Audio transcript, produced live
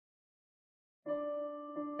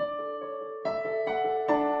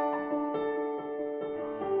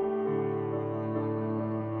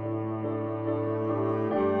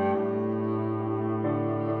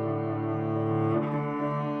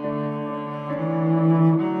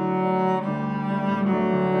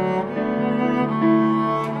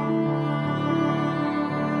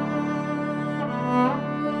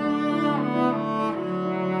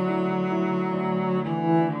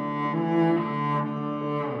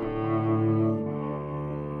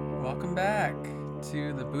Welcome back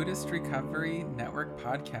to the Buddhist Recovery Network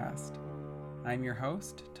podcast. I'm your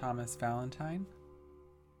host, Thomas Valentine.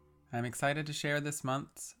 I'm excited to share this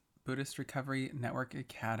month's Buddhist Recovery Network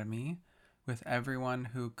Academy with everyone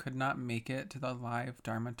who could not make it to the live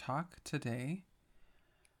Dharma talk today.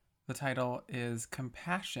 The title is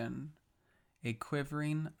Compassion, a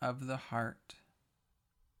Quivering of the Heart.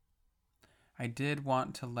 I did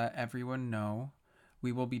want to let everyone know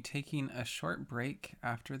we will be taking a short break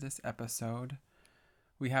after this episode.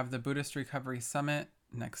 We have the Buddhist Recovery Summit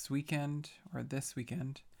next weekend, or this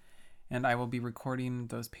weekend, and I will be recording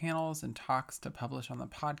those panels and talks to publish on the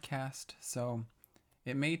podcast, so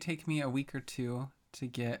it may take me a week or two to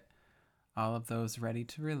get all of those ready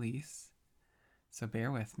to release, so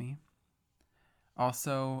bear with me.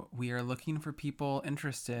 Also, we are looking for people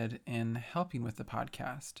interested in helping with the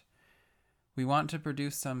podcast. We want to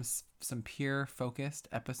produce some peer-focused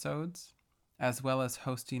episodes, as well as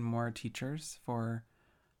hosting more teachers for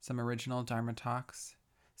some original Dharma talks.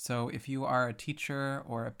 So if you are a teacher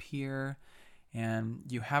or a peer and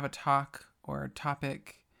you have a talk or a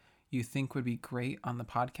topic you think would be great on the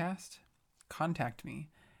podcast, contact me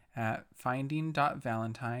at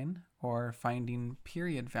finding.valentine or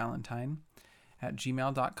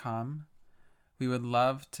finding.valentine@gmail.com. We would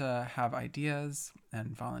love to have ideas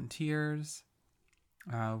and volunteers.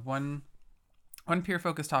 One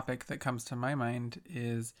peer-focused topic that comes to my mind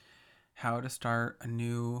is how to start a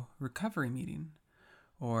new recovery meeting,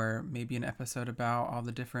 or maybe an episode about all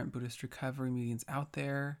the different Buddhist recovery meetings out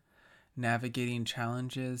there, navigating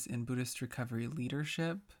challenges in Buddhist recovery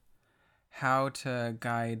leadership, how to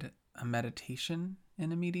guide a meditation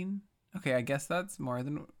in a meeting. Okay, I guess that's more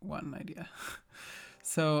than one idea.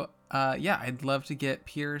 So, I'd love to get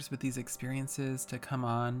peers with these experiences to come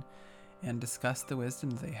on and discuss the wisdom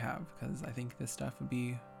they have, because I think this stuff would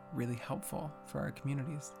be really helpful for our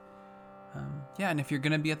communities. And if you're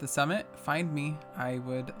going to be at the summit, find me. I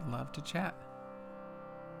would love to chat.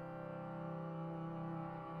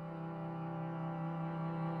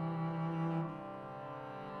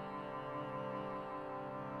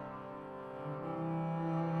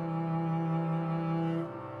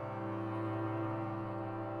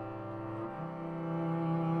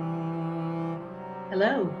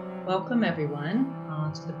 Hello, welcome everyone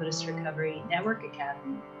to the Buddhist Recovery Network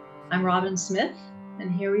Academy. I'm Robin Smith,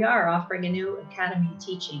 and here we are offering a new academy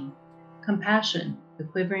teaching, Compassion, the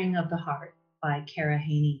Quivering of the Heart by Kara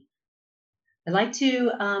Haney. I'd like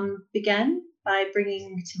to begin by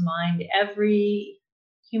bringing to mind every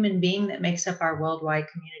human being that makes up our worldwide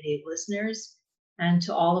community of listeners, and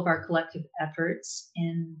to all of our collective efforts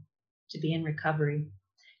to be in recovery.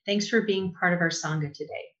 Thanks for being part of our Sangha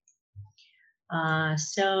today.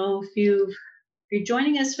 So if you're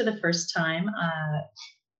joining us for the first time,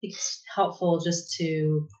 it's helpful just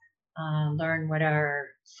to learn what our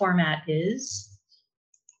format is.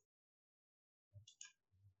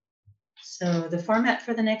 So the format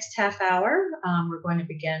for the next half hour, we're going to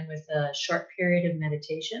begin with a short period of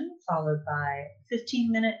meditation, followed by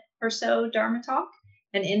 15-minute or so Dharma talk,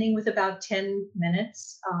 and ending with about 10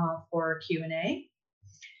 minutes for Q&A.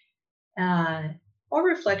 Or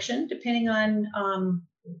reflection, depending on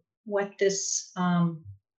what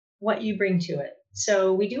you bring to it.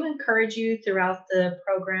 So we do encourage you throughout the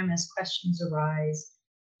program, as questions arise,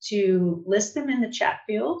 to list them in the chat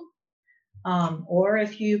field, or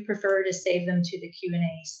if you prefer to save them to the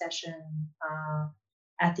Q&A session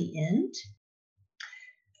at the end.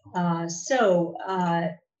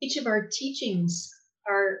 Each of our teachings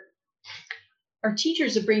our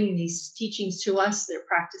teachers are bringing these teachings to us. They're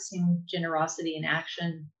practicing generosity in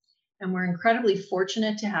action, and we're incredibly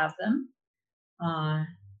fortunate to have them,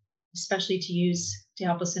 especially to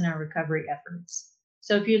help us in our recovery efforts.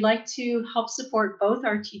 So if you'd like to help support both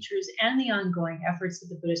our teachers and the ongoing efforts of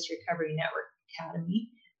the Buddhist Recovery Network Academy,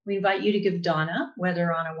 we invite you to give dana,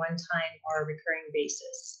 whether on a one-time or a recurring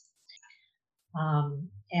basis.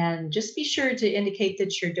 And just be sure to indicate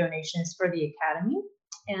that your donation is for the Academy.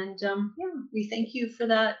 And we thank you for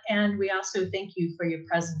that. And we also thank you for your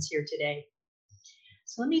presence here today.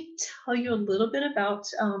 So let me tell you a little bit about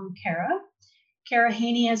Kara. Kara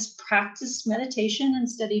Haney has practiced meditation and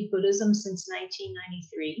studied Buddhism since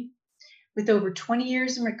 1993. With over 20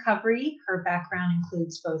 years in recovery, her background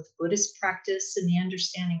includes both Buddhist practice and the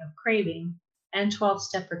understanding of craving and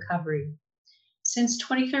 12-step recovery. Since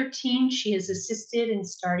 2013, she has assisted in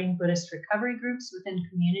starting Buddhist recovery groups within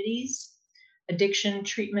communities, addiction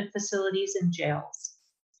treatment facilities, and jails,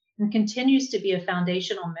 and continues to be a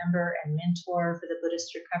foundational member and mentor for the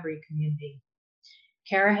Buddhist recovery community.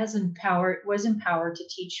 Kara was empowered to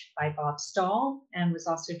teach by Bob Stahl and was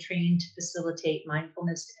also trained to facilitate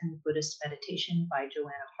mindfulness and Buddhist meditation by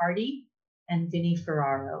Joanna Hardy and Vinnie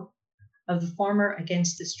Ferraro of the former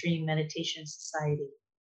Against the Stream Meditation Society.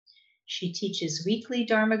 She teaches weekly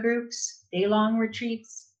Dharma groups, day-long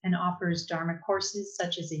retreats, and offers Dharma courses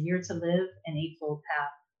such as A Year to Live and Eightfold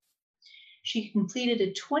Path. She completed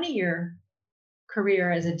a 20-year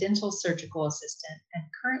career as a dental surgical assistant and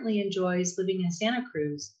currently enjoys living in Santa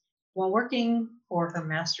Cruz while working for her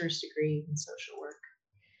master's degree in social work.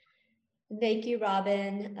 Thank you,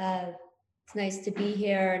 Robin. It's nice to be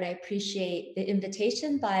here, and I appreciate the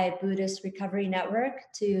invitation by Buddhist Recovery Network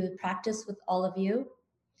to practice with all of you.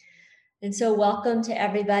 And so welcome to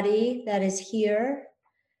everybody that is here.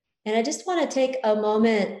 And I just want to take a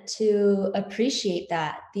moment to appreciate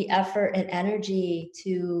that, the effort and energy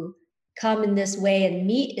to come in this way and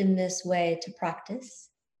meet in this way to practice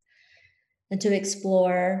and to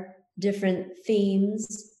explore different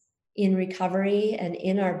themes in recovery and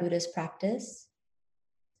in our Buddhist practice.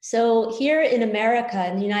 So here in America,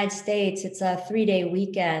 in the United States, it's a 3-day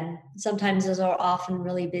weekend. Sometimes those are often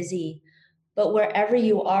really busy, but wherever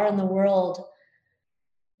you are in the world,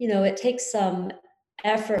 it takes some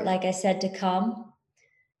effort, like I said, to come.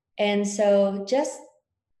 And so just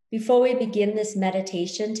before we begin this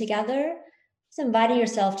meditation together, just inviting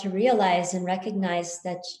yourself to realize and recognize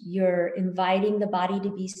that you're inviting the body to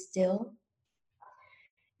be still.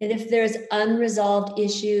 And if there's unresolved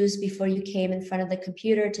issues before you came in front of the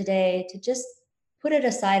computer today, to just put it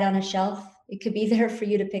aside on a shelf. It could be there for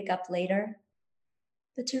you to pick up later.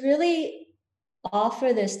 But to really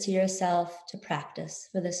offer this to yourself to practice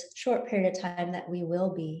for this short period of time that we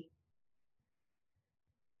will be.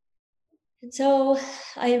 And so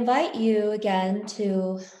I invite you again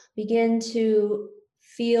to begin to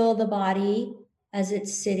feel the body as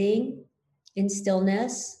it's sitting in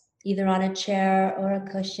stillness, either on a chair or a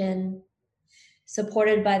cushion,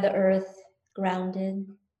 supported by the earth, grounded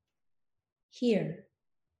here.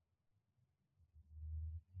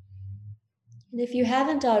 And if you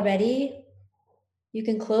haven't already, you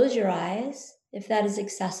can close your eyes if that is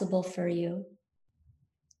accessible for you.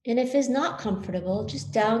 And if it's not comfortable,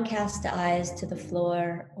 just downcast the eyes to the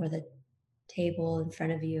floor or the table in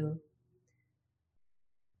front of you.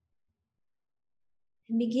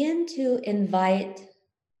 And begin to invite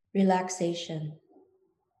relaxation,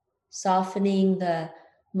 softening the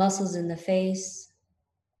muscles in the face,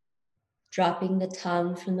 dropping the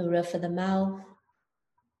tongue from the roof of the mouth,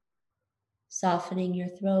 softening your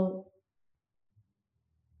throat.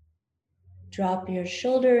 Drop your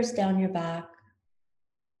shoulders down your back.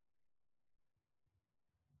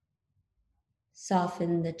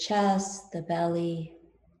 Soften the chest, the belly,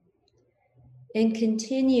 and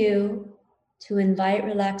continue to invite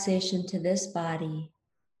relaxation to this body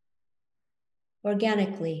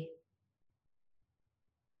organically,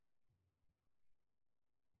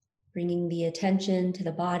 bringing the attention to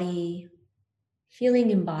the body, feeling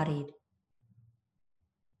embodied.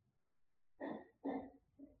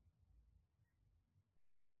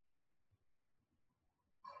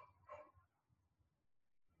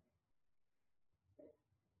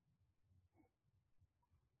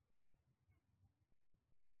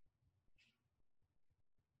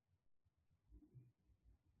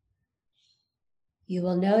 You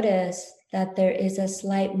will notice that there is a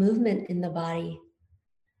slight movement in the body,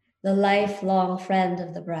 the lifelong friend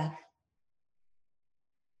of the breath.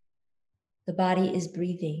 The body is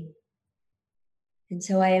breathing. And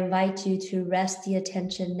so I invite you to rest the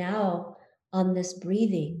attention now on this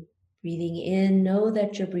breathing. Breathing in, know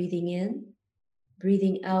that you're breathing in.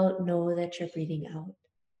 Breathing out, know that you're breathing out.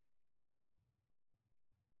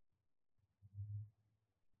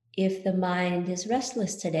 If the mind is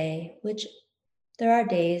restless today, which there are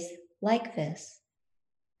days like this,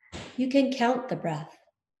 you can count the breath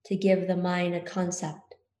to give the mind a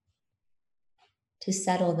concept, to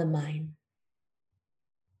settle the mind.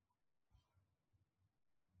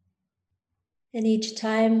 And each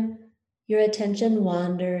time your attention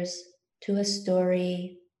wanders to a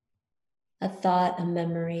story, a thought, a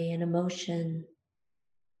memory, an emotion,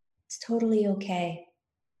 it's totally okay.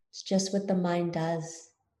 It's just what the mind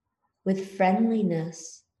does. With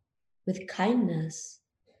friendliness, with kindness,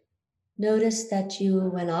 notice that you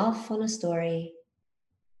went off on a story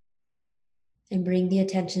and bring the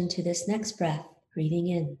attention to this next breath, breathing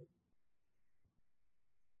in,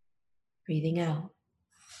 breathing out.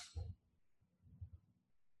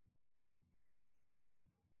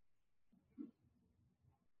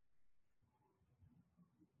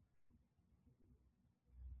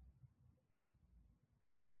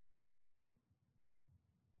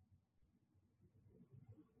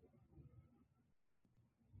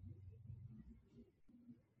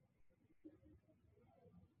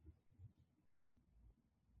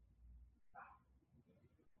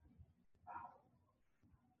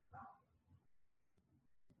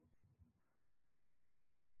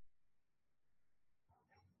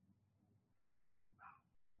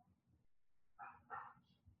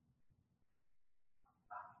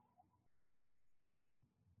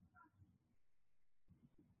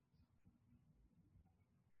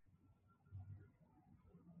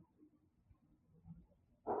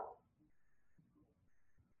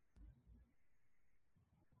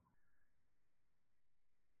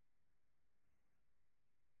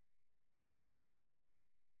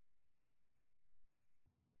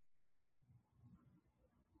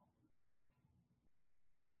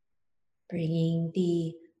 bringing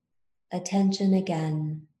the attention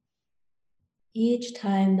again. Each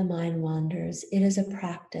time the mind wanders, it is a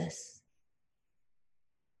practice.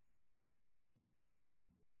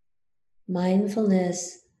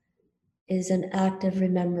 Mindfulness is an act of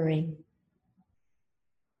remembering.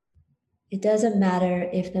 It doesn't matter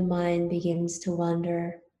if the mind begins to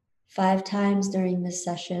wander 5 times during this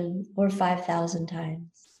session or 5,000 times.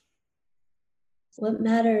 What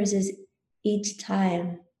matters is each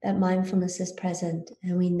time that mindfulness is present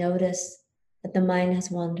and we notice that the mind has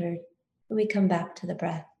wandered, and we come back to the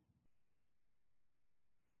breath.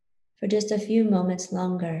 For just a few moments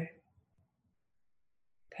longer,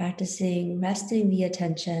 practicing resting the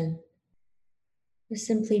attention with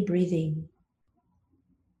simply breathing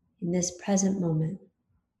in this present moment,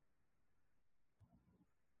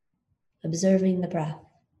 observing the breath,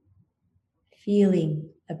 feeling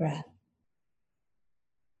the breath.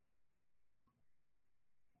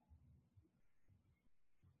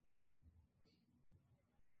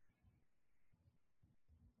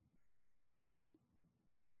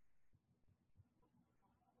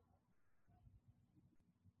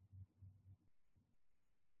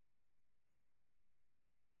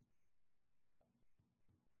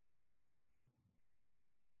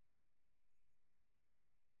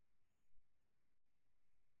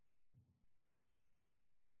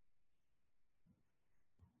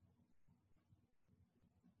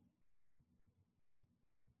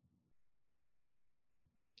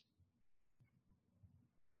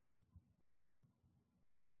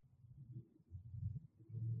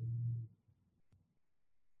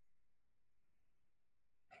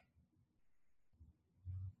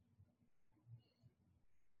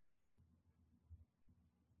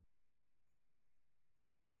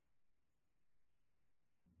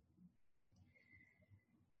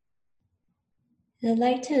 And I'd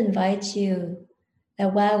like to invite you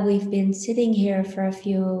that while we've been sitting here for a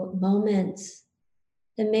few moments,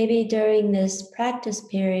 that maybe during this practice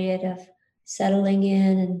period of settling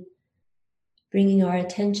in and bringing our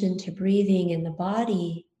attention to breathing in the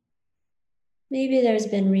body, maybe there's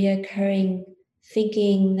been reoccurring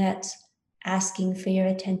thinking that's asking for your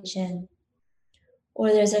attention, or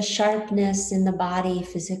there's a sharpness in the body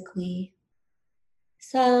physically,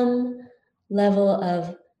 some level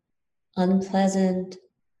of unpleasant,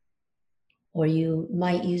 or you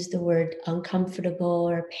might use the word uncomfortable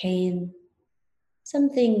or pain,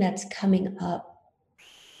 something that's coming up.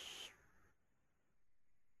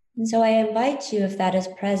 And so I invite you, if that is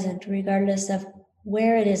present, regardless of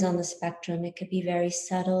where it is on the spectrum, it could be very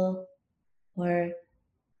subtle or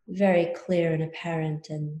very clear and apparent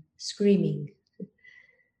and screaming,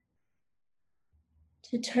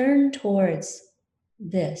 to turn towards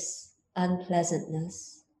this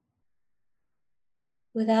unpleasantness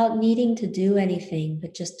without needing to do anything,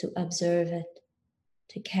 but just to observe it,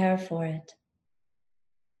 to care for it,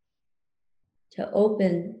 to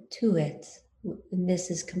open to it. And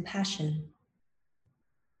this is compassion.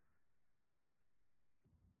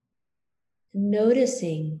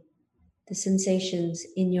 Noticing the sensations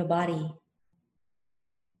in your body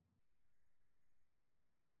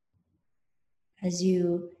as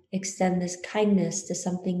you extend this kindness to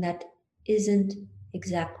something that isn't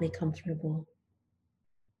exactly comfortable.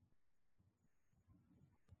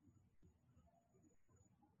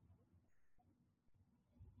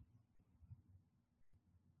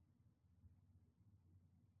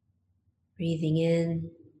 Breathing in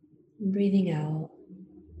and breathing out.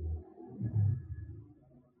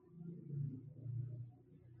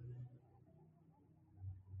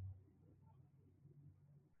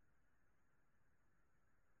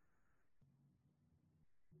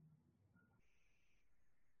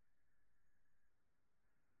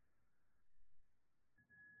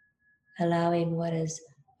 Allowing what is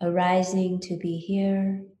arising to be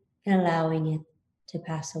here and allowing it to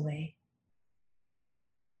pass away.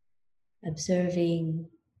 Observing,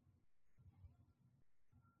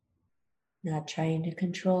 not trying to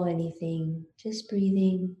control anything, just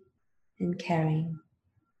breathing and caring.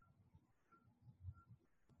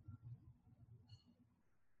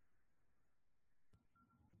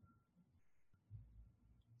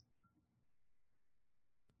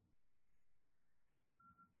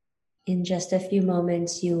 In just a few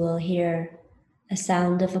moments, you will hear a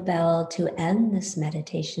sound of a bell to end this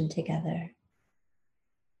meditation together.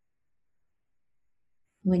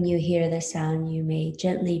 When you hear the sound, you may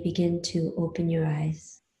gently begin to open your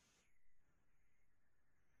eyes.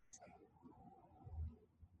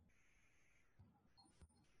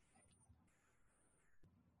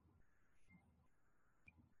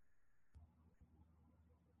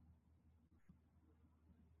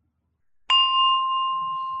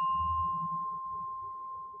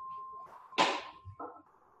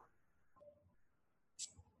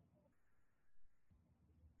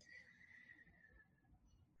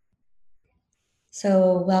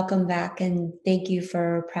 So welcome back, and thank you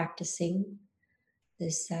for practicing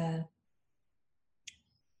this.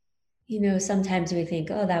 Sometimes we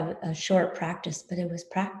think, oh, that was a short practice, but it was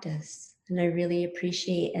practice. And I really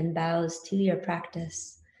appreciate and bows to your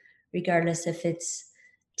practice, regardless if it's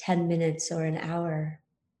 10 minutes or an hour.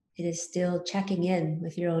 It is still checking in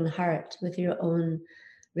with your own heart, with your own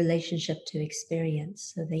relationship to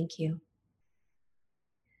experience. So thank you.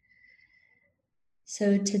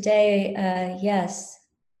 So today, yes,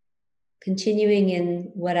 continuing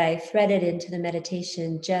in what I threaded into the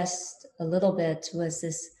meditation just a little bit was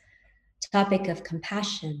this topic of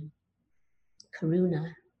compassion.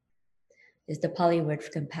 Karuna is the Pali word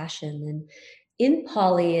for compassion. And in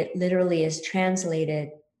Pali, it literally is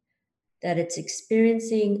translated that it's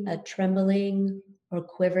experiencing a trembling or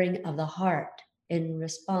quivering of the heart in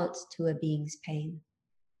response to a being's pain.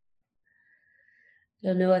 I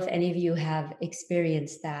don't know if any of you have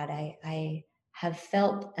experienced that. I have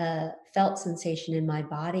felt a felt sensation in my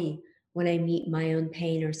body when I meet my own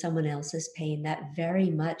pain or someone else's pain that very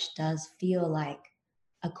much does feel like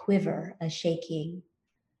a quiver, a shaking.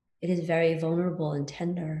 It is very vulnerable and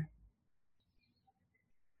tender.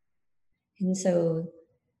 And so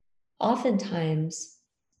oftentimes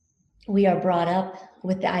we are brought up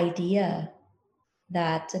with the idea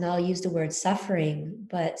that, and I'll use the word suffering,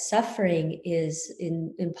 but suffering is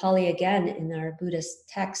in Pali again, in our Buddhist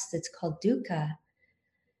text, it's called dukkha.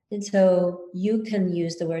 And so you can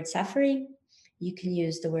use the word suffering, you can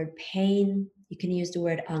use the word pain, you can use the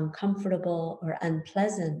word uncomfortable or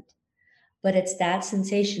unpleasant, but it's that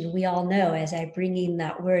sensation we all know. As I bring in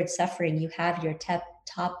that word suffering, you have your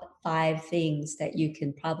top 5 things that you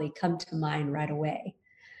can probably come to mind right away.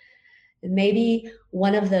 Maybe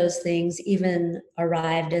one of those things even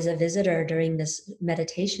arrived as a visitor during this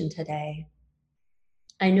meditation today.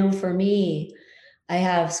 I know for me, I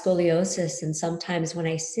have scoliosis, and sometimes when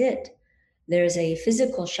I sit, there's a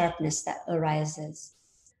physical sharpness that arises.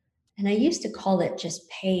 And I used to call it just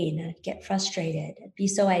pain. I'd get frustrated. I'd be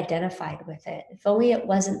so identified with it. If only it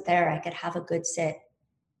wasn't there, I could have a good sit.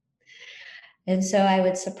 And so I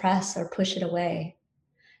would suppress or push it away.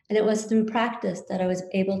 And it was through practice that I was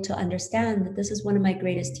able to understand that this is one of my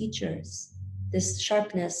greatest teachers, this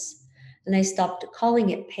sharpness. And I stopped calling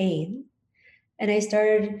it pain. And I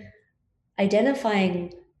started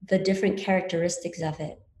identifying the different characteristics of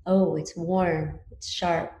it. Oh, it's warm, it's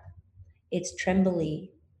sharp, it's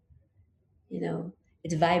trembly,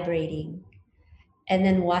 it's vibrating. And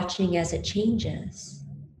then watching as it changes.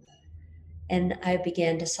 And I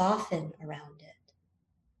began to soften around it.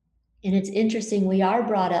 And it's interesting, we are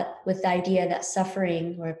brought up with the idea that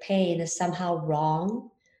suffering or pain is somehow wrong,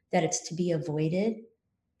 that it's to be avoided,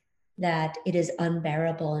 that it is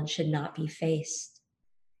unbearable and should not be faced.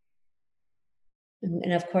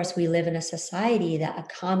 And of course, we live in a society that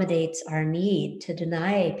accommodates our need to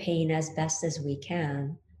deny pain as best as we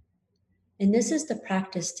can. And this is the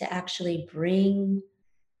practice to actually bring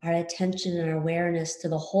our attention and our awareness to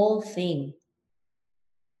the whole thing,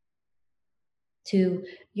 to,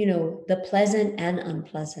 the pleasant and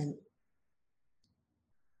unpleasant.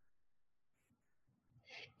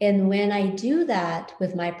 And when I do that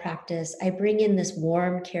with my practice, I bring in this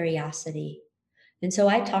warm curiosity. And so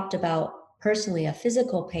I talked about personally a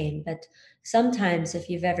physical pain, but sometimes if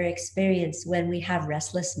you've ever experienced when we have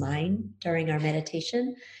restless mind during our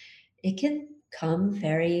meditation, it can come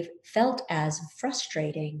felt as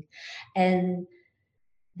frustrating. And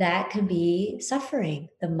that can be suffering.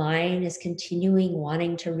 The mind is continuing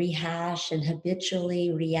wanting to rehash and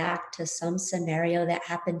habitually react to some scenario that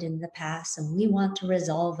happened in the past, and we want to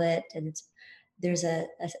resolve it. And there's a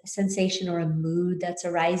sensation or a mood that's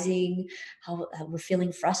arising, how we're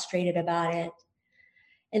feeling frustrated about it.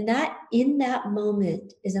 And that in that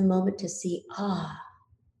moment is a moment to see,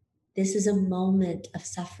 this is a moment of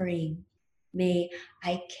suffering. May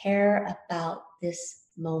I care about this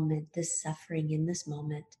moment, this suffering in this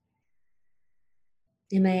moment.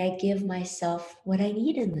 And may I give myself what I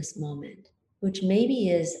need in this moment, which maybe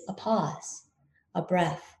is a pause, a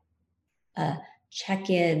breath, a check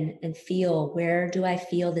in and feel, where do I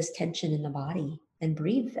feel this tension in the body, and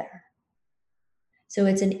breathe there. So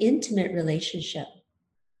it's an intimate relationship.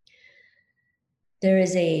 There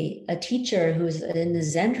is a teacher who's in the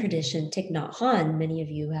Zen tradition, Thich Nhat Hanh, many of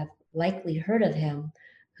you have likely heard of him,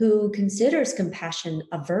 who considers compassion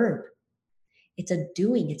a verb. It's a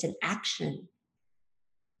doing, it's an action.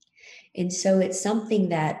 And so it's something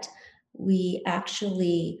that we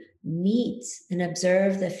actually meet and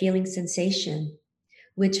observe the feeling sensation,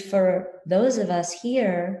 which for those of us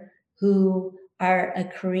here who are a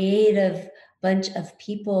creative bunch of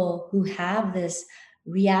people who have this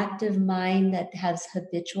reactive mind that has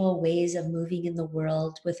habitual ways of moving in the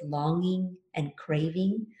world with longing and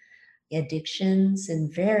craving, addictions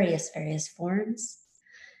in various forms.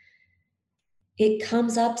 It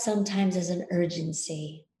comes up sometimes as an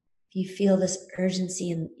urgency. You feel this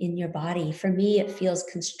urgency in your body. For me, it feels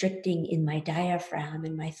constricting in my diaphragm,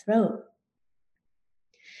 in my throat.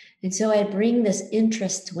 And so I bring this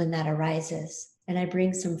interest when that arises, and I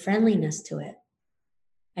bring some friendliness to it.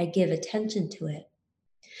 I give attention to it.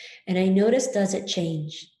 And I notice, does it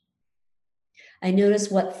change? I notice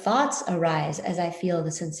what thoughts arise as I feel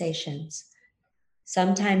the sensations.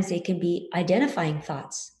 Sometimes they can be identifying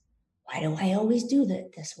thoughts. Why do I always do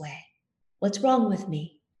that this way? What's wrong with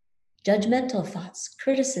me? Judgmental thoughts,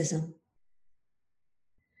 criticism.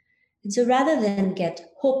 And so rather than get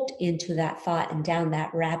hooked into that thought and down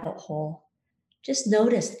that rabbit hole, just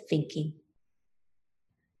notice thinking.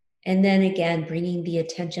 And then again, bringing the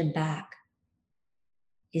attention back.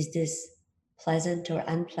 Is this pleasant or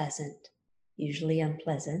unpleasant? Usually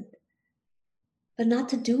unpleasant. But not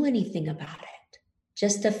to do anything about it,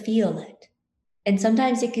 just to feel it. And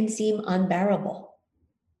sometimes it can seem unbearable.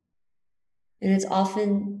 And it's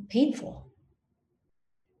often painful.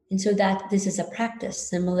 And so that this is a practice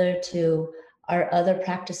similar to our other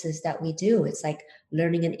practices that we do. It's like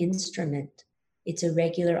learning an instrument. It's a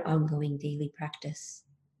regular, ongoing daily practice.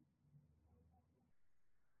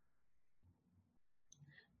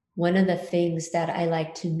 One of the things that I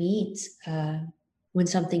like to meet when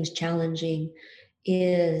something's challenging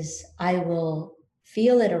is I will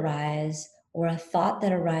feel it arise, or a thought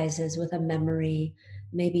that arises with a memory.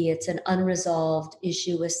 Maybe it's an unresolved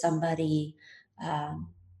issue with somebody,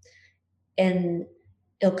 and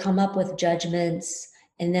it'll come up with judgments.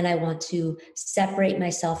 And then I want to separate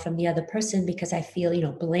myself from the other person because I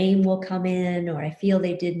feel, blame will come in, or I feel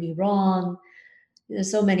they did me wrong.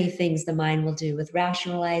 There's so many things the mind will do with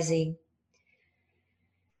rationalizing.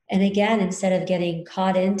 And again, instead of getting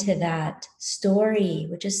caught into that story,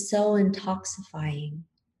 which is so intoxifying,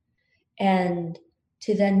 and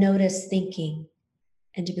to then notice thinking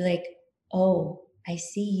and to be like, oh, I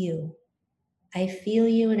see you. I feel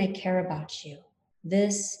you and I care about you.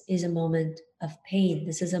 This is a moment of pain.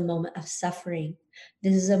 This is a moment of suffering.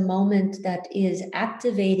 This is a moment that is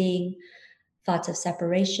activating thoughts of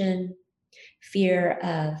separation, fear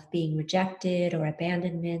of being rejected or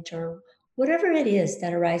abandonment, or whatever it is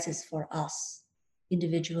that arises for us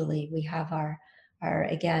individually. We have our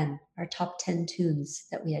top 10 tunes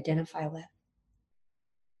that we identify with.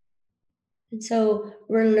 And so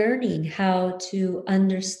we're learning how to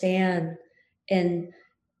understand and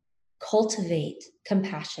cultivate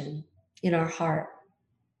compassion in our heart.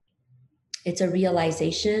 It's a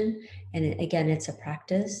realization, and again, it's a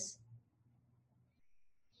practice.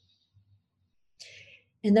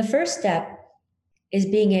 And the first step is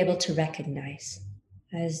being able to recognize,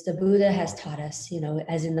 as the Buddha has taught us,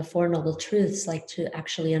 as in the Four Noble Truths, like to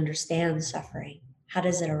actually understand suffering. How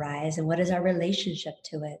does it arise, and what is our relationship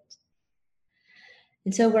to it?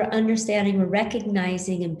 And so we're understanding, we're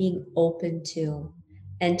recognizing and being open to,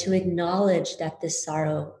 and to acknowledge that this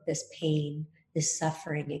sorrow, this pain, this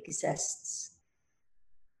suffering exists.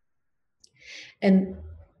 And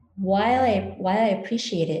while I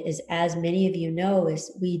appreciate it, is, as many of you know,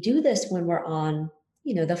 is we do this when we're on,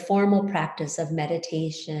 the formal practice of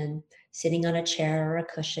meditation, sitting on a chair or a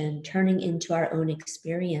cushion, turning into our own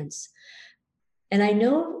experience. And I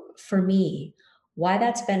know for me, why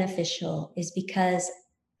that's beneficial is because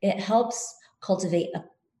it helps cultivate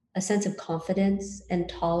a sense of confidence and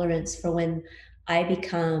tolerance for when I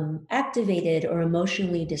become activated or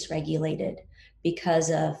emotionally dysregulated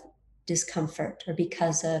because of discomfort or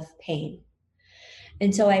because of pain.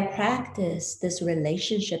 And so I practice this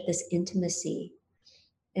relationship, this intimacy,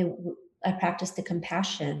 and I practice the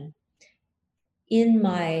compassion in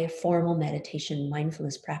my formal meditation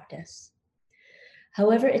mindfulness practice.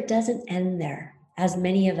 However, it doesn't end there. As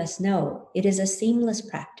many of us know, it is a seamless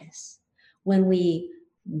practice. When we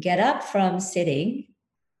get up from sitting,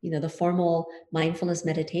 the formal mindfulness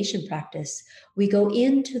meditation practice, we go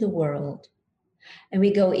into the world, and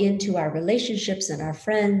we go into our relationships and our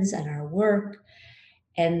friends and our work.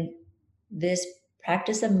 And this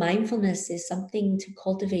practice of mindfulness is something to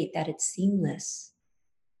cultivate, that it's seamless.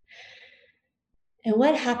 And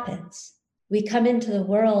what happens? We come into the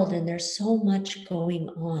world and there's so much going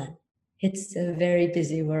on. It's a very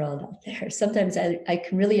busy world out there. Sometimes I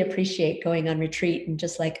can really appreciate going on retreat and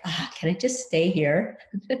just like, can I just stay here?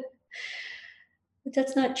 But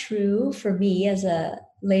that's not true for me as a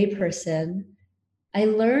layperson. I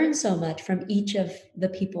learn so much from each of the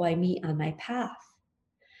people I meet on my path.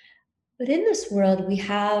 But in this world, we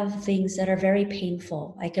have things that are very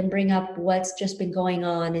painful. I can bring up what's just been going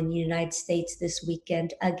on in the United States this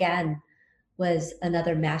weekend. Again, was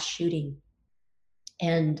another mass shooting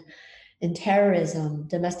and terrorism,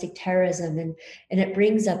 domestic terrorism, and it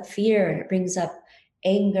brings up fear, it brings up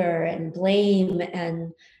anger and blame,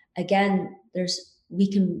 and again,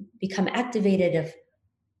 we can become activated of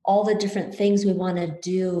all the different things we want to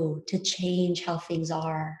do to change how things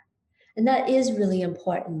are. And that is really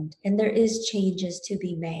important. And there is changes to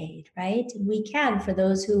be made, right? And we can, for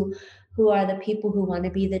those who are the people who want to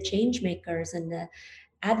be the change makers and the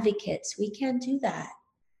advocates, we can do that.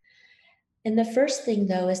 And the first thing,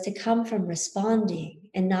 though, is to come from responding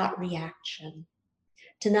and not reaction.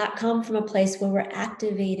 To not come from a place where we're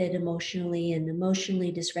activated emotionally and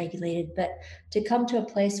emotionally dysregulated, but to come to a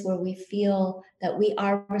place where we feel that we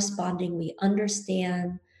are responding, we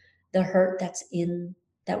understand the hurt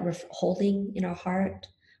that we're holding in our heart,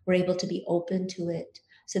 we're able to be open to it.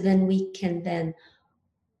 So then we can then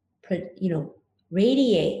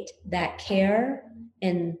radiate that care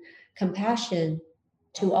and compassion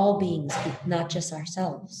to all beings, not just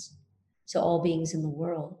ourselves. So all beings in the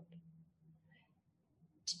world,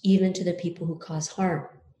 even to the people who cause harm,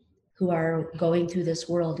 who are going through this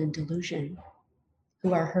world in delusion,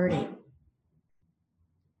 who are hurting.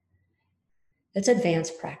 That's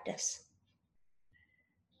advanced practice.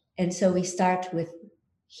 And so we start with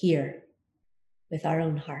here, with our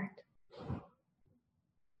own heart.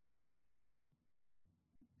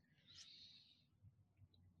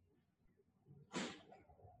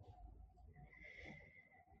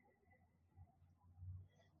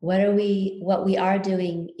 What we are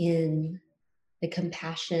doing in the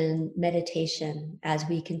compassion meditation as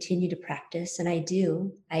we continue to practice, and I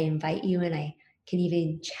invite you, and I can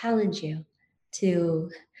even challenge you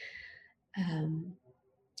to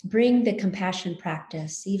bring the compassion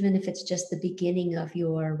practice, even if it's just the beginning of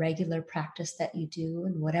your regular practice that you do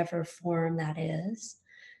in whatever form that is,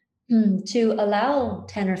 to allow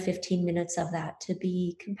 10 or 15 minutes of that to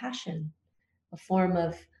be compassion, a form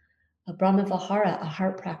of a Brahma Vihara, a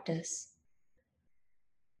heart practice.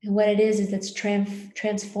 And what it is it's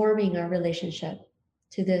transforming our relationship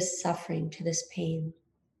to this suffering, to this pain.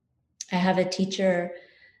 I have a teacher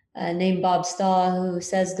named Bob Stahl who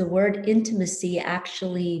says the word intimacy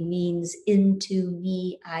actually means into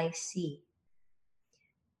me I see.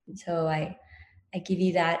 And so I give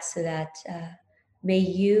you that so that may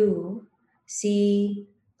you see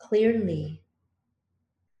clearly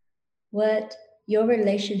what your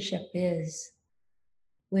relationship is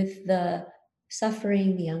with the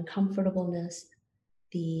suffering, the uncomfortableness,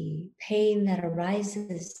 the pain that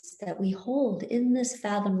arises that we hold in this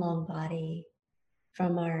fathom-long body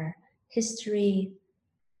from our history,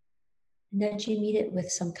 and that you meet it with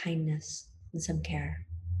some kindness and some care.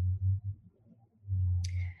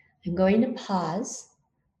 I'm going to pause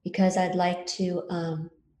because I'd like to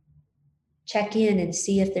check in and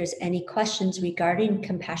see if there's any questions regarding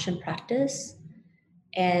compassion practice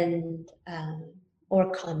and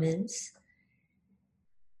or comments.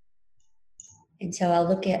 And so I'll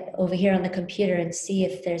look at over here on the computer and see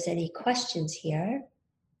if there's any questions here.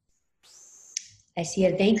 I see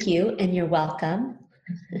a thank you and you're welcome.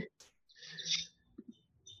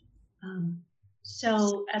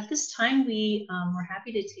 So at this time, we're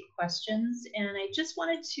happy to take questions. And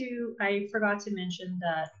I forgot to mention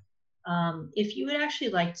that if you would actually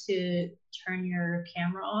like to turn your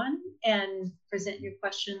camera on and present your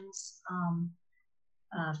questions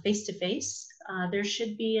face to face, there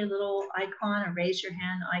should be a little icon, a raise your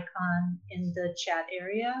hand icon in the chat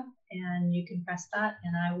area, and you can press that,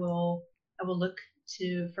 and I will look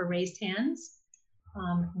for raised hands.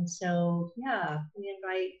 And so, yeah, we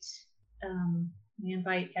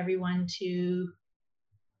invite everyone to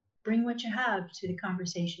bring what you have to the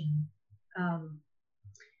conversation.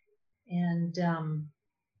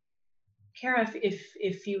 Kara,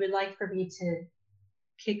 if you would like for me to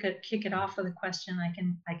kick it off with a question, I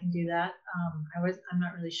can do that. I'm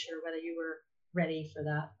not really sure whether you were ready for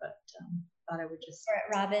that, but thought I would just. All right,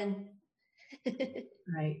 Robin.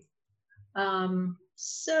 Right.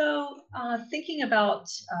 So thinking about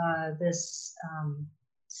this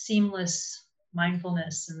seamless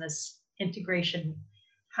mindfulness and this integration,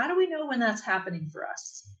 how do we know when that's happening for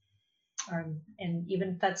us? And even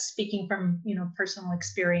if that's speaking from personal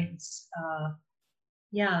experience,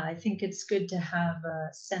 I think it's good to have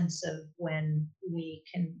a sense of when we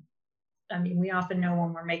can. I mean, we often know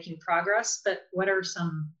when we're making progress, but what are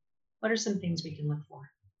some things we can look for?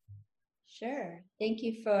 Sure. Thank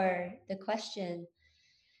you for the question.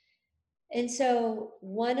 And so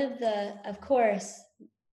of course,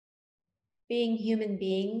 being human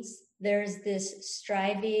beings, there's this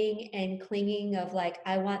striving and clinging of like,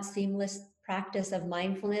 I want seamless practice of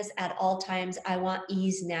mindfulness at all times. I want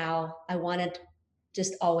ease now. I want it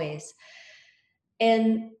just always.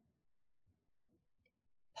 And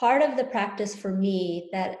part of the practice for me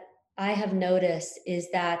that I have noticed is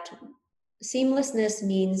that seamlessness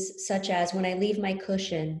means such as when I leave my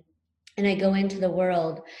cushion and I go into the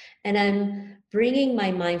world and I'm bringing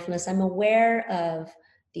my mindfulness, I'm aware of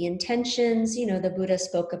the intentions. The Buddha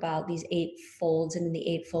spoke about these 8 folds and in the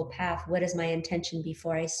Eightfold Path. What is my intention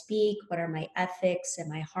before I speak? What are my ethics?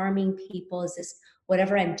 Am I harming people? Is this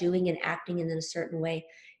whatever I'm doing and acting in a certain way?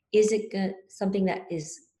 Is it something that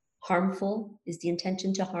is harmful? Is the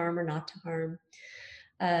intention to harm or not to harm?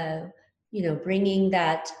 Bringing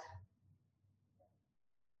that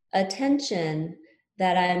attention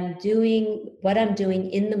that I'm doing what I'm doing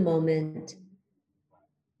in the moment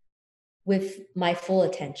with my full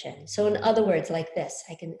attention. So in other words, like this,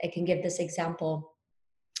 I can give this example,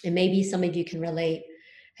 and maybe some of you can relate.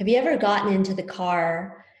 Have you ever gotten into the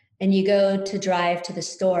car and you go to drive to the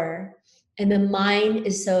store and the mind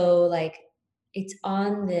is so like it's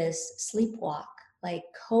on this sleepwalk, like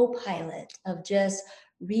co-pilot of just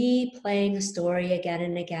replaying a story again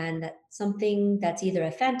and again, that something that's either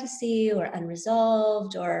a fantasy or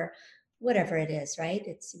unresolved or whatever it is, right?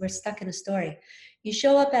 We're stuck in a story. You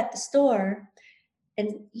show up at the store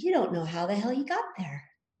and you don't know how the hell you got there.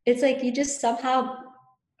 It's like you just somehow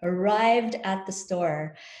arrived at the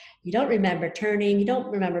store. You don't remember turning, you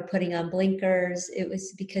don't remember putting on blinkers. It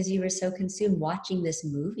was because you were so consumed watching this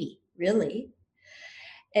movie, really.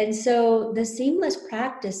 And so the seamless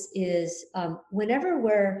practice is whenever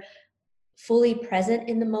we're fully present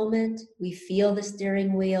in the moment, we feel the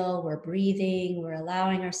steering wheel, we're breathing, we're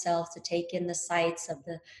allowing ourselves to take in the sights of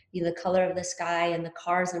the color of the sky and the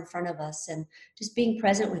cars in front of us, and just being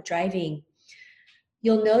present with driving.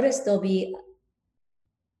 You'll notice there'll be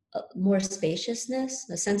more spaciousness,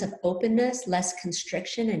 a sense of openness, less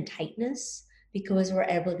constriction and tightness, because we're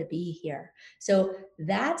able to be here. So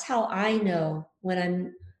that's how I know when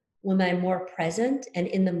I'm more present and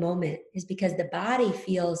in the moment, is because the body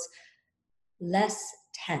feels less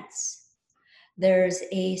tense. There's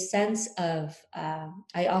a sense of,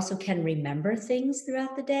 I also can remember things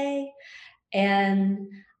throughout the day. And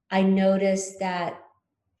I notice that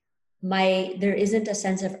there isn't a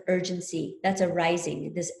sense of urgency that's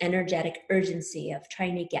arising, this energetic urgency of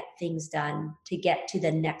trying to get things done, to get to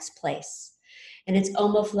the next place. And it's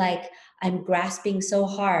almost like I'm grasping so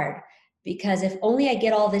hard because if only I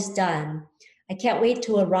get all this done, I can't wait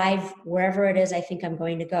to arrive wherever it is I think I'm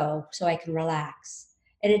going to go so I can relax.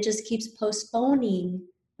 And it just keeps postponing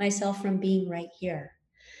myself from being right here.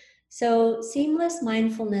 So seamless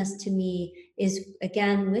mindfulness to me is,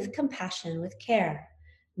 again, with compassion, with care,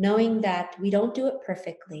 knowing that we don't do it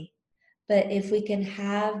perfectly, but if we can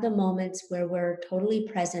have the moments where we're totally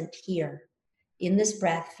present here in this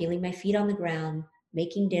breath, feeling my feet on the ground,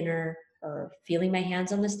 making dinner, or feeling my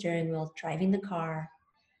hands on the steering wheel, driving the car,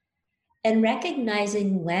 and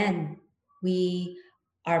recognizing when we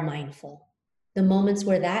are mindful. The moments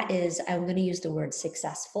where that is, I'm going to use the word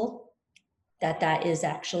successful, that is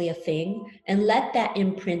actually a thing, and let that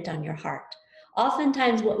imprint on your heart.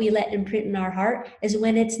 Oftentimes what we let imprint in our heart is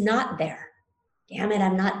when it's not there. Damn it,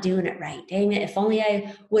 I'm not doing it right. Dang it, if only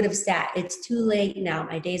I would have sat. It's too late now.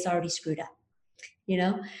 My day's already screwed up.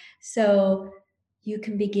 So you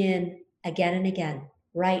can begin again and again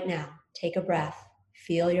right now. Take a breath.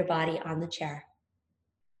 Feel your body on the chair.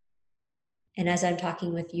 And as I'm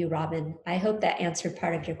talking with you, Robin, I hope that answered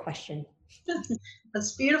part of your question.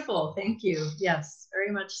 That's beautiful. Thank you. Yes,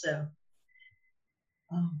 very much so.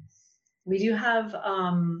 We do have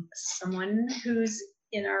someone who's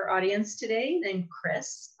in our audience today named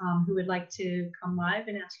Chris, who would like to come live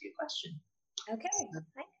and ask you a question. Okay.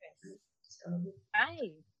 Hi, Chris. Hi.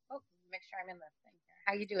 Oh, make sure I'm in the thing here.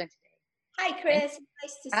 How are you doing today? Hi, Chris.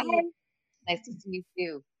 Nice to see you. Nice to see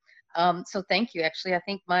you too. So thank you. Actually, I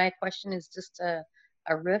think my question is just a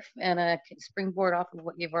riff and a springboard off of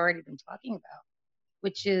what you've already been talking about,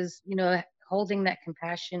 which is, holding that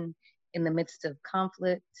compassion in the midst of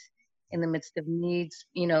conflict, in the midst of needs,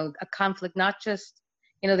 a conflict, not just,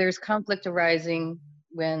 there's conflict arising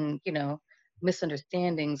when,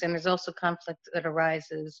 misunderstandings, and there's also conflict that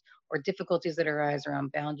arises or difficulties that arise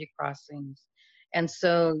around boundary crossings. And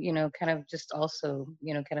so, kind of just also,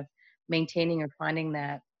 kind of maintaining or finding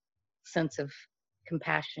that sense of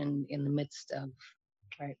compassion in the midst of,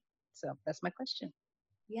 right? So that's my question.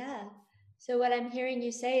 Yeah. So what I'm hearing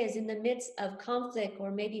you say is in the midst of conflict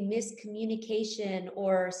or maybe miscommunication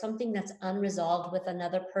or something that's unresolved with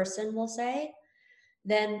another person, we'll say,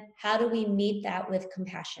 then how do we meet that with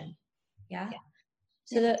compassion? Yeah. Yeah.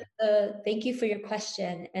 So thank you for your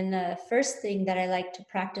question. And the first thing that I like to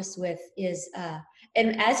practice with is,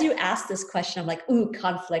 and as you ask this question, I'm like, ooh,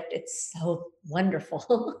 conflict. It's so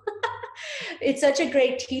wonderful. It's such a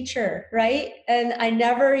great teacher, right? And I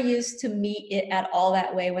never used to meet it at all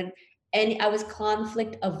that way and I was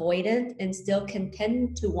conflict avoidant and still can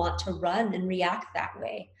tend to want to run and react that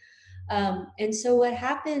way. And so what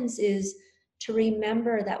happens is to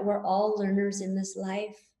remember that we're all learners in this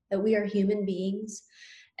life, that we are human beings.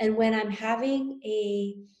 And when I'm having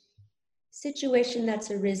a situation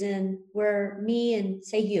that's arisen where me and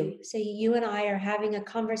say you and I are having a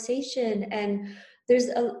conversation and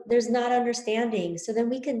there's not understanding, so then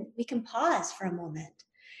we can pause for a moment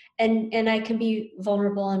and I can be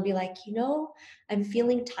vulnerable and be like, I'm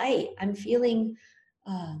feeling tight, I'm feeling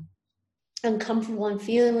uncomfortable, I'm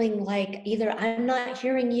feeling like either I'm not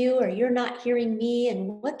hearing you or you're not hearing me,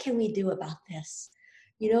 and what can we do about this?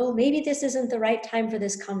 Maybe this isn't the right time for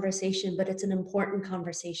this conversation, but it's an important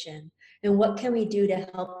conversation. And what can we do to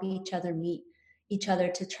help each other meet each other,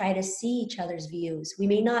 to try to see each other's views? We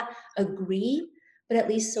may not agree, but at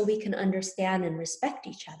least so we can understand and respect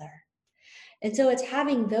each other. And so it's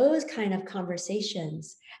having those kind of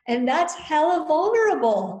conversations, and that's hella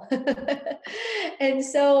vulnerable. And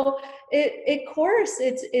so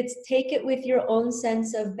it's take it with your own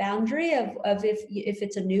sense of boundary of if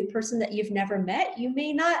it's a new person that you've never met, you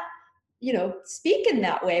may not, speak in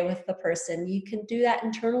that way with the person. You can do that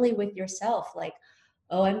internally with yourself. Like,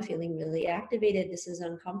 oh, I'm feeling really activated. This is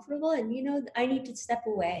uncomfortable. And, I need to step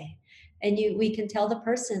away. And we can tell the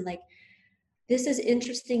person, like, this is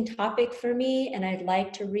interesting topic for me, and I'd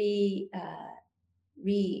like to meet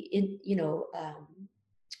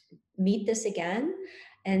this again.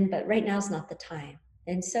 But right now is not the time.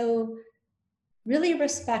 And so really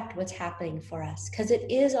respect what's happening for us, because it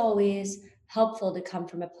is always helpful to come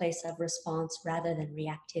from a place of response rather than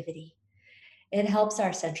reactivity. It helps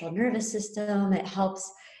our central nervous system. It helps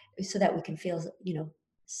so that we can feel,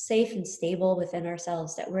 safe and stable within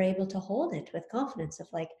ourselves, that we're able to hold it with confidence of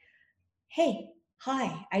like, hey,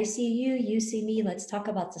 hi, I see you, you see me, let's talk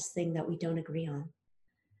about this thing that we don't agree on.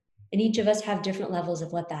 And each of us have different levels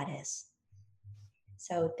of what that is.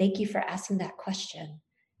 So thank you for asking that question.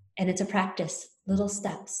 And it's a practice, little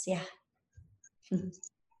steps, yeah.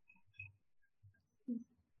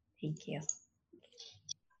 Thank you.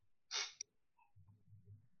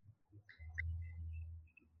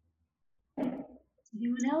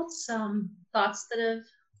 Anyone else? Thoughts that have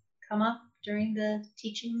come up during the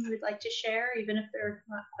teaching you would like to share, even if they're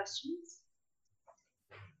not questions?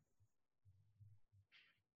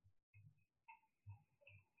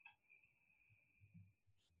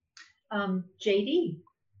 JD,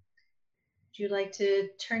 would you like to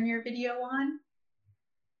turn your video on?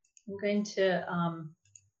 I'm going to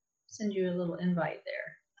send you a little invite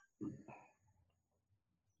there.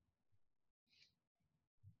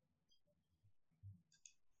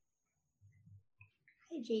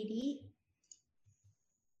 Hi, JD.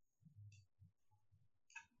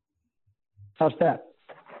 How's that?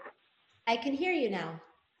 I can hear you now.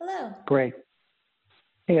 Hello. Great.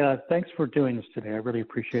 Hey, thanks for doing this today. I really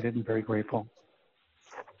appreciate it and very grateful.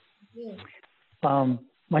 Thank you.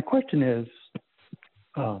 My question is,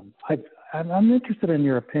 I'm interested in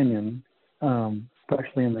your opinion,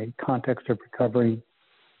 especially in the context of recovery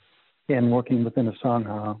and working within a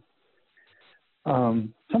Sangha.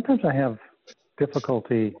 Sometimes I have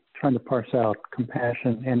difficulty trying to parse out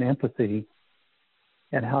compassion and empathy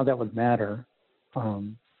and how that would matter.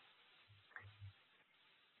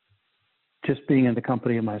 Just being in the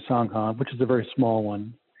company of my Sangha, which is a very small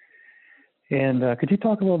one. And could you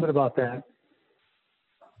talk a little bit about that?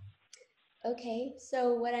 Okay,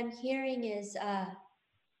 so what I'm hearing is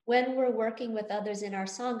when we're working with others in our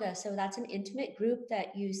Sangha, so that's an intimate group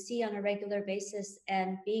that you see on a regular basis,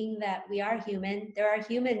 and being that we are human, there are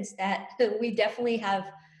humans that we definitely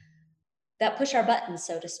have that push our buttons,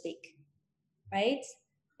 so to speak, right?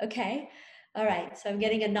 Okay, all right, so I'm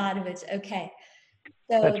getting a nod of it's okay.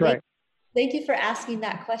 So that's right. Thank you for asking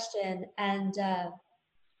that question. And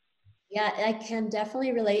yeah, I can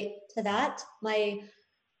definitely relate to that. My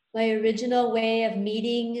original way of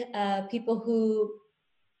meeting people who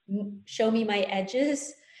show me my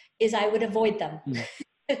edges is I would avoid them.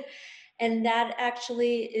 And that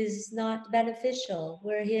actually is not beneficial.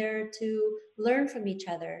 We're here to learn from each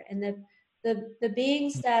other. And the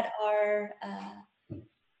beings that are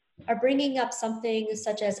bringing up something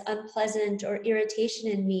such as unpleasant or irritation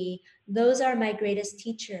in me, those are my greatest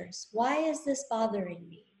teachers. Why is this bothering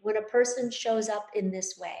me when a person shows up in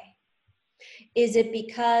this way? Is it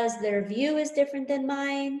because their view is different than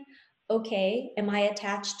mine? Okay, am I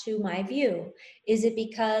attached to my view? Is it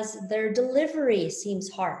because their delivery seems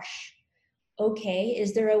harsh? Okay,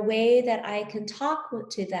 is there a way that I can talk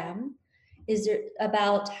to them? Is there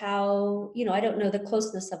about how, I don't know the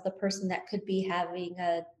closeness of the person that could be having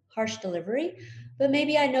a harsh delivery, but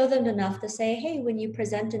maybe I know them enough to say, hey, when you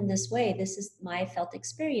present in this way, this is my felt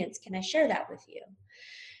experience. Can I share that with you?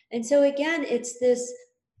 And so again, it's this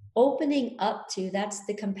opening up to, that's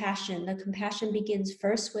the compassion. The compassion begins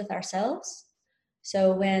first with ourselves.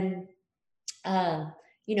 So when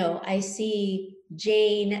I see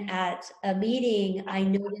Jane at a meeting, I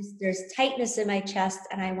notice there's tightness in my chest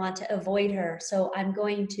and I want to avoid her. So I'm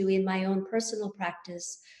going to, in my own personal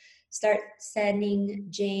practice, start sending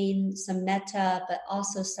Jane some metta, but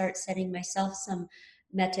also start sending myself some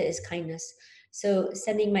metta is kindness. So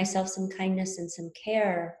sending myself some kindness and some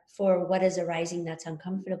care for what is arising that's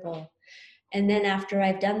uncomfortable. And then after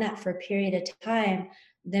I've done that for a period of time,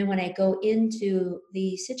 then when I go into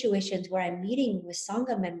the situations where I'm meeting with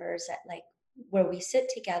Sangha members at where we sit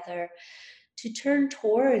together, to turn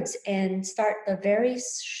towards and start the very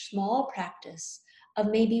small practice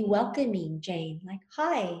of maybe welcoming Jane, like,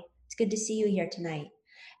 hi, it's good to see you here tonight.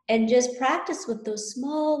 And just practice with those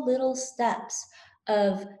small little steps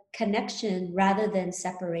of connection rather than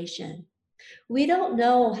separation. We don't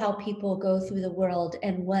know how people go through the world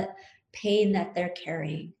and what pain that they're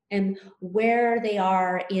carrying and where they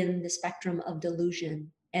are in the spectrum of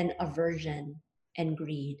delusion and aversion and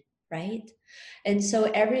greed, right? And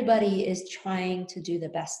so everybody is trying to do the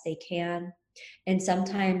best they can. And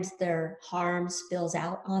sometimes their harm spills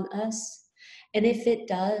out on us. And if it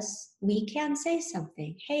does, we can say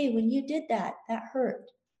something. Hey, when you did that, that hurt.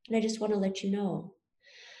 And I just want to let you know.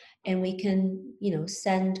 And we can,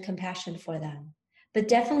 send compassion for them. But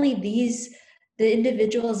definitely the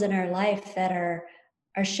individuals in our life that are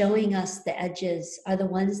showing us the edges are the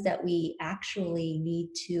ones that we actually need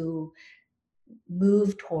to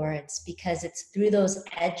move towards, because it's through those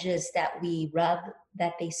edges that we rub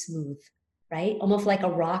that they smooth, right? Almost like a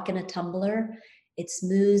rock in a tumbler. It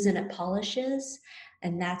smooths and it polishes,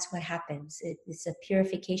 and that's what happens. It's a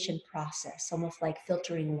purification process, almost like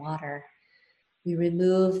filtering water. We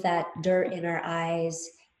remove that dirt in our eyes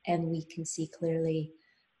and we can see clearly.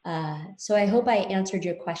 So I hope I answered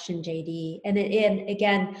your question, JD. And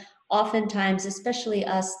again, oftentimes, especially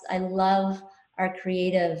us, I love our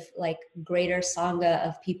creative, greater Sangha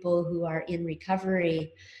of people who are in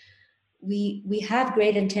recovery. We have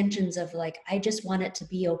great intentions of I just want it to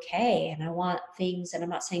be okay. And I want things, and I'm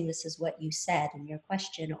not saying this is what you said in your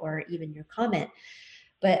question or even your comment,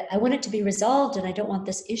 but I want it to be resolved and I don't want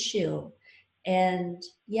this issue. And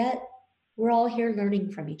yet we're all here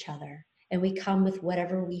learning from each other, and we come with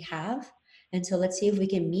whatever we have. And so let's see if we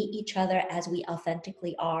can meet each other as we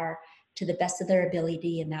authentically are, to the best of their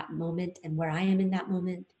ability in that moment and where I am in that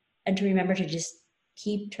moment. And to remember to just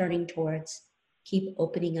keep turning towards, keep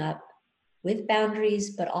opening up with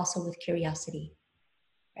boundaries, but also with curiosity,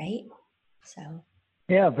 right? So.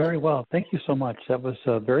 Yeah, very well. Thank you so much. That was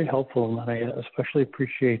very helpful, and I especially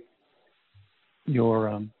appreciate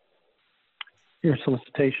your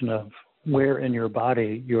solicitation of where in your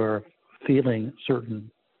body you're feeling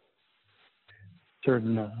certain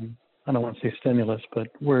I don't want to say stimulus, but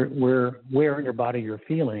where in your body you're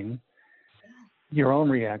feeling your own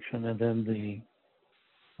reaction, and then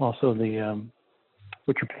also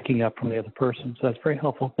what you're picking up from the other person. So that's very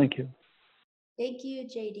helpful. Thank you. Thank you,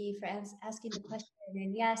 JD, for asking the question.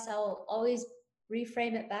 And yes, I'll always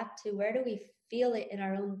reframe it back to, where do we feel it in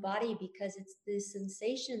our own body? Because it's the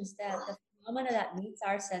sensations, that the phenomena that meets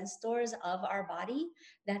our sense doors of our body,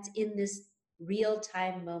 that's in this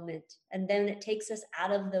real-time moment. And then it takes us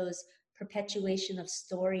out of those perpetuation of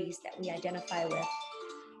stories that we identify with.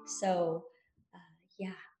 So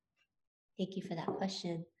yeah, thank you for that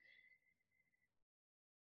question.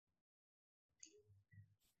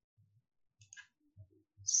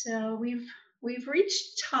 So we've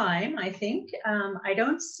reached time, I think. I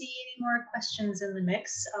don't see any more questions in the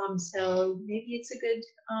mix, so maybe it's a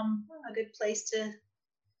good place to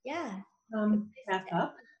wrap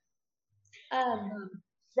up.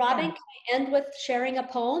 Robin, can I end with sharing a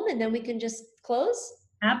poem and then we can just close?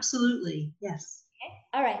 Absolutely, yes. Okay.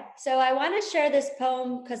 All right. So I want to share this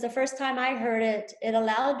poem because the first time I heard it, it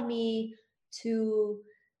allowed me to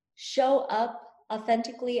show up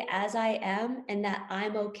authentically as I am, and that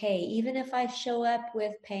I'm okay. Even if I show up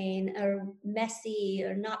with pain or messy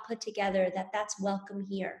or not put together, that's welcome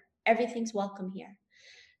here. Everything's welcome here.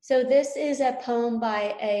 So this is a poem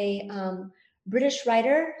by a British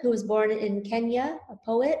writer who was born in Kenya, a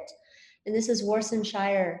poet. And this is Warsan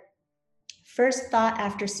Shire. First thought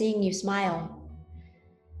after seeing you smile.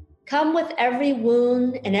 Come with every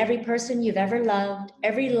wound and every person you've ever loved,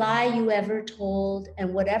 every lie you ever told,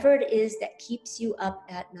 and whatever it is that keeps you up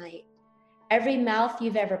at night. Every mouth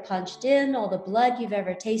you've ever punched in, all the blood you've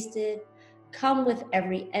ever tasted. Come with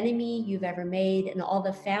every enemy you've ever made and all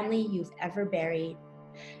the family you've ever buried.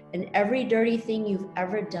 And every dirty thing you've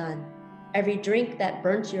ever done. Every drink that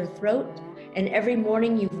burnt your throat, and every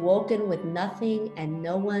morning you've woken with nothing and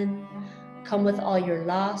no one. Come with all your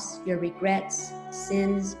loss, your regrets,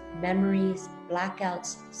 sins, memories,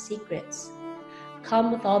 blackouts, secrets.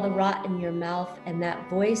 Come with all the rot in your mouth and that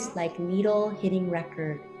voice like needle hitting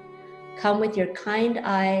record. Come with your kind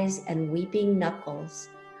eyes and weeping knuckles.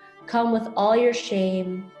 Come with all your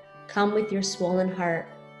shame. Come with your swollen heart.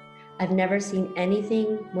 I've never seen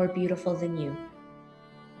anything more beautiful than you.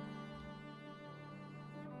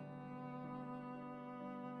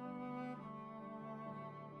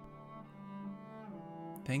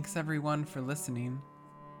 Thanks everyone for listening.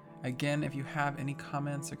 Again, if you have any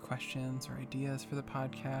comments or questions or ideas for the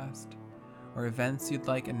podcast or events you'd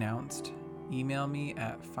like announced, email me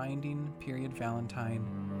at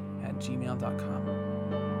finding.valentine@gmail.com.